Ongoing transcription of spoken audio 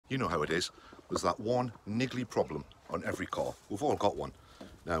You know how it is. There's that one niggly problem on every car. We've all got one.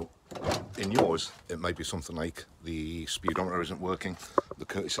 Now, in yours, it might be something like the speedometer isn't working, the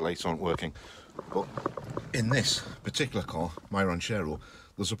courtesy lights aren't working, but in this particular car, my Ranchero,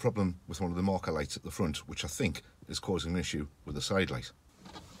 there's a problem with one of the marker lights at the front, which I think is causing an issue with the side light.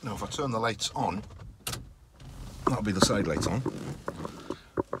 Now, if I turn the lights on, that'll be the side lights on.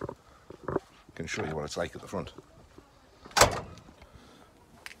 I can show you what it's like at the front.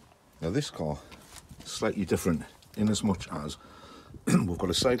 Now, this car is slightly different in as much as we've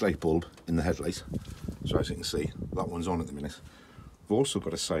got a side light bulb in the headlight, so as you can see, that one's on at the minute. We've also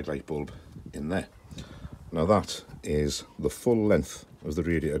got a side light bulb in there. Now that is the full length of the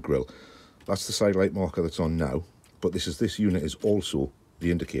radiator grille. That's the side light marker that's on now, but this unit is also the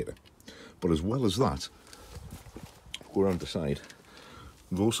indicator. But as well as that, go around the side,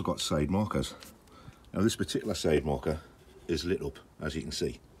 we've also got side markers. Now this particular side marker is lit up, as you can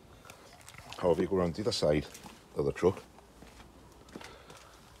see. However, you go around the other side of the truck,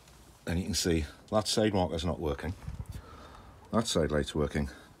 and you can see that side marker's not working. That side light's working,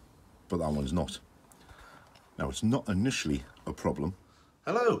 but that one's not. Now, it's not initially a problem.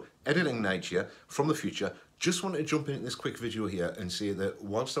 Hello, Editing Nige here from the future. Just wanted to jump in this quick video here and say that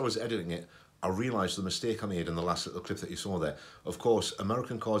whilst I was editing it, I realised the mistake I made in the last little clip that you saw there. Of course,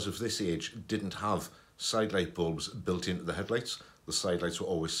 American cars of this age didn't have side light bulbs built into the headlights. The side lights were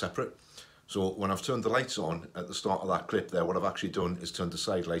always separate. So when I've turned the lights on at the start of that clip there, what I've actually done is turned the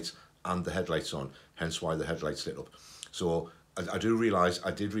side lights and the headlights on, hence why the headlights lit up. So I did realise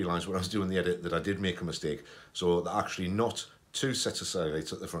when I was doing the edit that I did make a mistake. So they're actually not two sets of side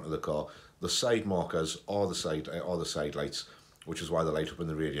lights at the front of the car. The side markers are the side lights, which is why they light up in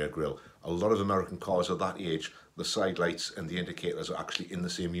the radiator grille. A lot of American cars of that age, the side lights and the indicators are actually in the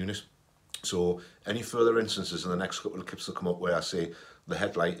same unit. So any further instances in the next couple of clips that come up where I say the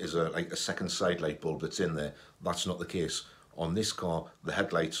headlight is like a second side light bulb that's in there, that's not the case. On this car, the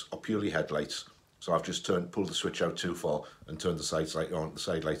headlights are purely headlights. So I've just pulled the switch out too far and turned the side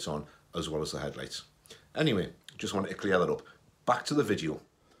lights on as well as the headlights. Anyway, just wanted to clear that up. Back to the video.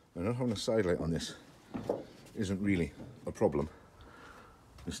 Now, not having a side light on this isn't really a problem.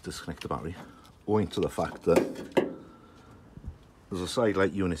 Just disconnect the battery, owing to the fact that there's a side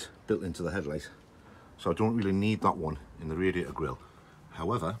light unit built into the headlight, so I don't really need that one in the radiator grille.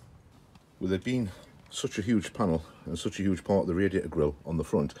 However, with it being such a huge panel and such a huge part of the radiator grille on the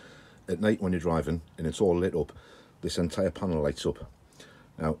front, at night when you're driving and it's all lit up, this entire panel lights up.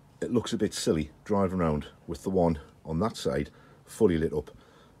 Now, it looks a bit silly driving around with the one on that side fully lit up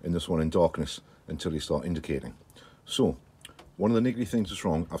and this one in darkness until you start indicating. So, one of the niggly things that's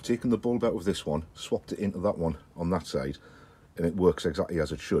wrong, I've taken the bulb out of this one, swapped it into that one on that side, and it works exactly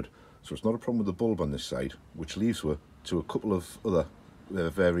as it should. So it's not a problem with the bulb on this side, which leaves her to a couple of other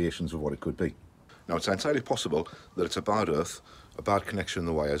variations of what it could be. Now, it's entirely possible that it's a bad earth, a bad connection in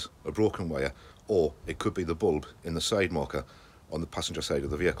the wires, a broken wire, or it could be the bulb in the side marker on the passenger side of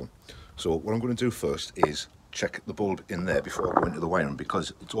the vehicle. So what I'm going to do first is check the bulb in there before I go into the wiring,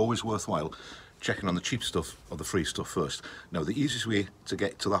 because it's always worthwhile checking on the cheap stuff or the free stuff first. Now, the easiest way to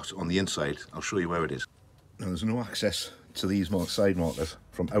get to that on the inside, I'll show you where it is. Now, there's no access to these side markers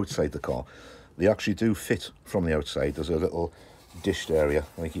from outside the car. They actually do fit from the outside. There's a little dished area,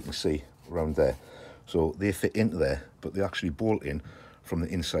 like you can see around there. So they fit into there, but they actually bolt in from the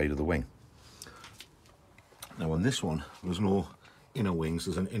inside of the wing. Now on this one, there's no inner wings.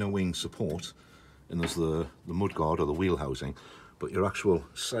 There's an inner wing support, and there's the mudguard or the wheel housing, but your actual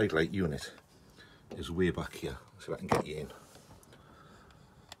side light unit is way back here. So I can get you in.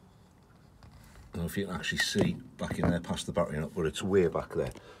 I don't know if you can actually see back in there past the battery, but it's way back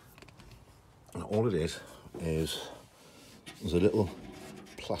there. And all it is there's a little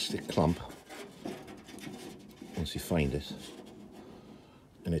plastic clamp, once you find it,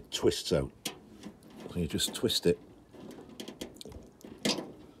 and it twists out. So you just twist it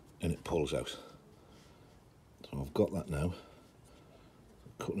and it pulls out. So I've got that now.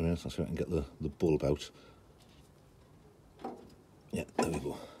 A couple of minutes, I'll see if I can get the bulb out. Yeah, there we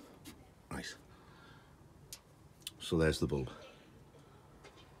go. Right. So there's the bulb.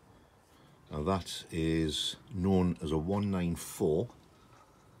 Now that is known as a 194,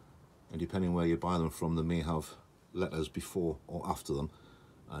 and depending where you buy them from, they may have letters before or after them,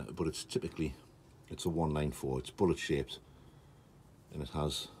 but it's a 194. It's bullet shaped, and it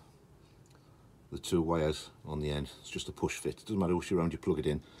has the two wires on the end. It's just a push fit. It doesn't matter which round you plug it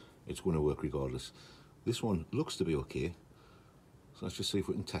in, it's going to work regardless. This one looks to be okay, so let's just see if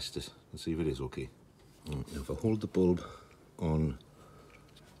we can test it and see if it is okay. Now if I hold the bulb on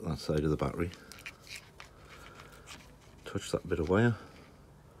that side of the battery, touch that bit of wire,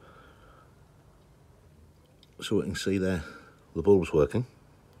 So we can see there the bulb's working.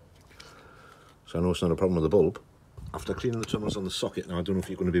 So I know it's not a problem with the bulb. After cleaning the terminals on the socket, now I don't know if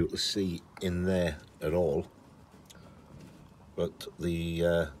you're going to be able to see in there at all, but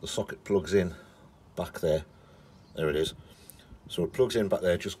the socket plugs in back there. There it is. So it plugs in back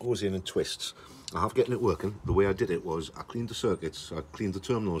there, just goes in and twists. I have getting it working. The way I did it was I cleaned the circuits, I cleaned the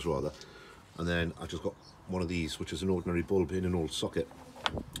terminals rather, and then I just got one of these, which is an ordinary bulb in an old socket,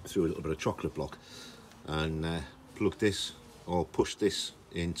 through a little bit of chocolate block, and plugged this, or pushed this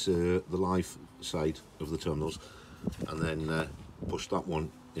into the live side of the terminals, and then pushed that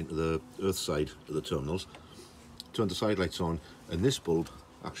one into the earth side of the terminals, turned the side lights on, and this bulb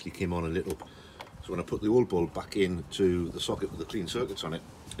actually came on and lit up. So when I put the old bulb back into the socket with the clean circuits on it,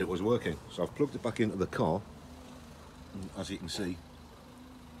 it was working. So I've plugged it back into the car, and as you can see,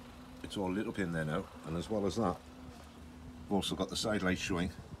 it's all lit up in there now, and as well as that, I've also got the side lights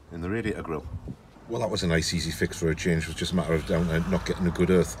showing in the radiator grille. Well, that was a nice easy fix for a change. It was just a matter of down there not getting a good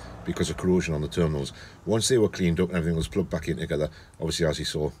earth because of corrosion on the terminals. Once they were cleaned up and everything was plugged back in together, obviously as you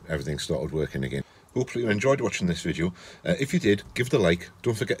saw, everything started working again. Hopefully you enjoyed watching this video. If you did, give it a like.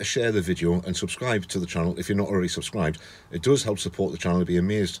 Don't forget to share the video and subscribe to the channel if you're not already subscribed. It does help support the channel. You'll be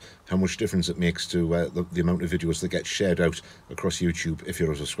amazed how much difference it makes to the amount of videos that get shared out across YouTube if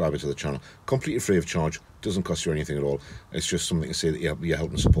you're a subscriber to the channel. Completely free of charge, doesn't cost you anything at all. It's just something to say that you're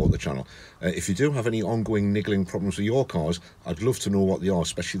helping support the channel. If you do have any ongoing niggling problems with your cars, I'd love to know what they are,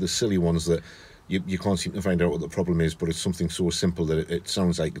 especially the silly ones that you can't seem to find out what the problem is, but it's something so simple that it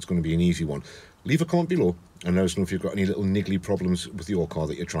sounds like it's going to be an easy one. Leave a comment below and let us know if you've got any little niggly problems with your car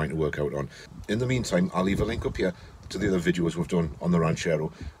that you're trying to work out on. In the meantime, I'll leave a link up here to the other videos we've done on the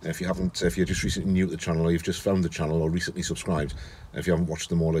Ranchero. If you're just recently new to the channel, or you've just found the channel or recently subscribed, if you haven't watched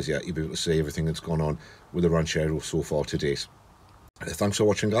them all as yet, you'll be able to see everything that's gone on with the Ranchero so far to date. Thanks for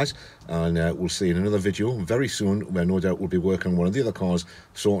watching, guys, and we'll see you in another video very soon, where no doubt we'll be working on one of the other cars,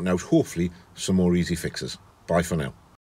 sorting out hopefully some more easy fixes. Bye for now.